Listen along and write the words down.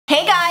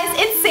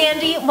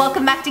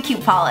welcome back to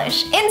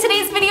CutePolish. In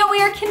today's video,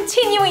 we are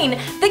continuing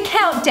the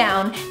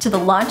countdown to the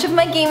launch of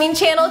my gaming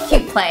channel,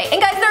 CutePlay.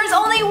 And guys, there is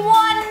only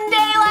one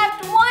day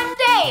left, one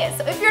day!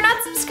 So if you're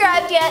not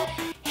subscribed yet,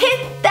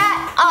 hit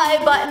that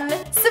I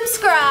button,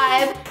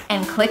 subscribe,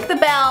 and click the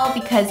bell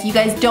because you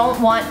guys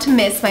don't want to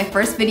miss my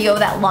first video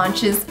that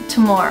launches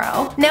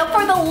tomorrow. Now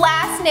for the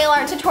last nail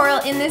art tutorial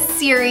in this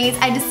series,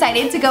 I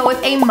decided to go with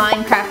a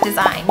Minecraft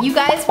design. You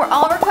guys were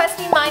all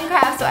requesting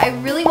Minecraft, so I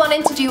really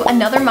wanted to do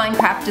another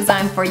Minecraft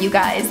design for you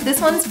guys.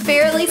 This one's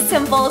fairly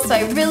simple, so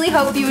I really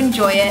hope you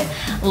enjoy it.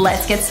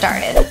 Let's get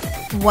started.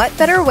 What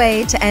better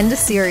way to end a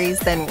series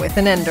than with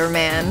an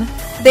Enderman?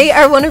 They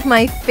are one of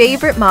my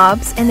favorite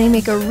mobs, and they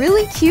make a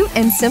really cute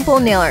and simple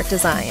nail art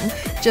design.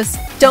 Just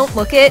don't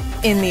look it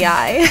in the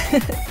eye.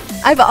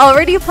 I've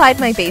already applied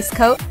my base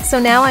coat, so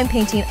now I'm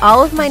painting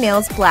all of my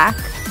nails black.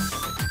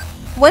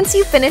 Once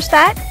you finish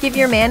that, give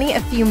your mani a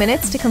few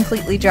minutes to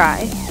completely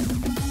dry.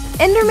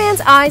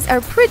 Enderman's eyes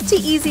are pretty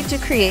easy to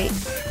create.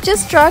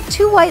 Just draw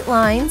 2 white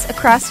lines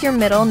across your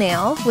middle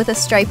nail with a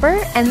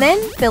striper and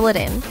then fill it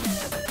in.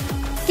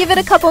 Give it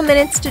a couple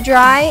minutes to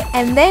dry,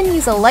 and then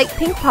use a light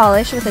pink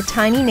polish with a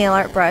tiny nail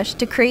art brush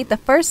to create the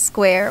first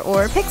square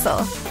or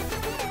pixel.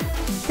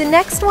 The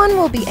next one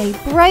will be a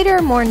brighter,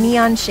 more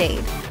neon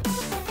shade.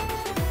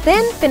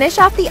 Then finish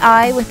off the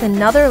eye with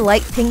another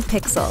light pink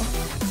pixel.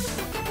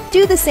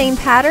 Do the same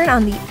pattern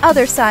on the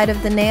other side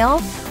of the nail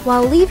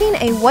while leaving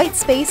a white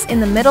space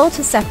in the middle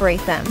to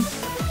separate them.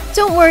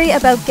 Don't worry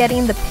about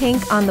getting the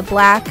pink on the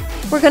black,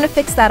 we're going to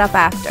fix that up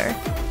after.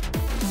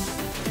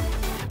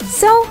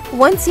 So,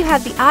 once you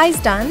have the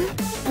eyes done,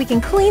 we can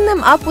clean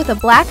them up with a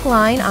black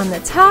line on the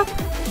top,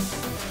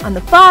 on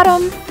the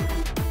bottom,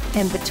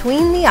 and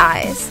between the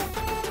eyes.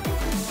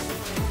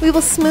 We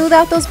will smooth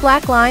out those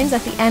black lines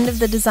at the end of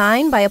the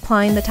design by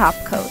applying the top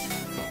coat.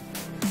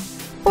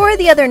 For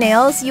the other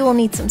nails, you will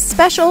need some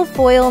special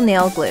foil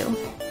nail glue.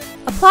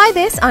 Apply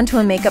this onto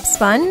a makeup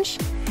sponge,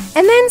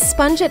 and then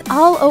sponge it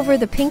all over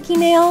the pinky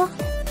nail,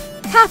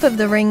 half of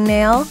the ring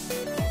nail,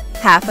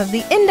 half of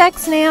the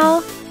index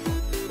nail,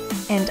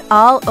 and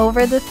all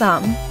over the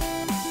thumb.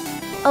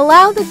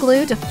 Allow the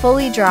glue to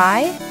fully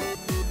dry,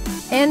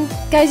 and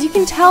guys, you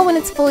can tell when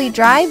it's fully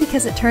dry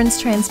because it turns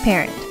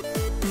transparent.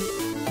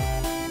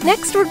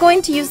 Next, we're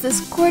going to use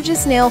this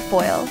gorgeous nail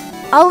foil.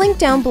 I'll link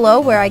down below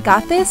where I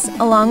got this,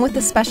 along with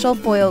the special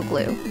foil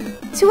glue.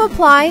 To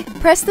apply,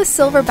 press the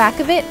silver back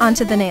of it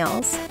onto the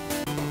nails.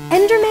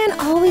 Enderman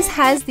always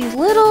has these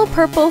little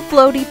purple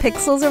floaty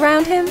pixels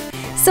around him,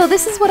 so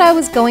this is what I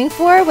was going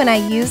for when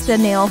I used the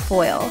nail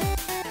foil.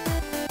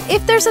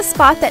 If there's a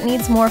spot that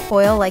needs more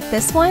foil like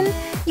this one,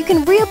 you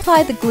can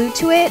reapply the glue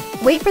to it,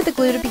 wait for the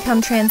glue to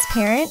become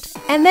transparent,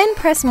 and then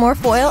press more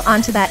foil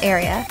onto that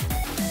area.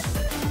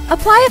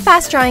 Apply a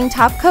fast-drying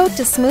top coat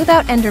to smooth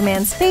out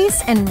Enderman's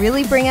face and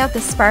really bring out the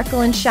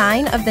sparkle and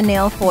shine of the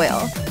nail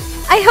foil.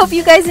 I hope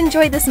you guys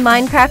enjoyed this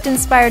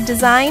Minecraft-inspired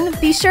design.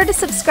 Be sure to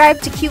subscribe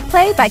to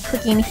CutePlay by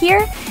clicking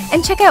here,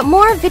 and check out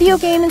more video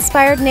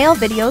game-inspired nail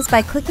videos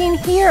by clicking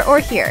here or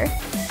here.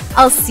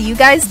 I'll see you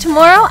guys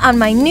tomorrow on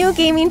my new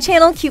gaming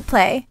channel,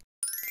 CutePlay.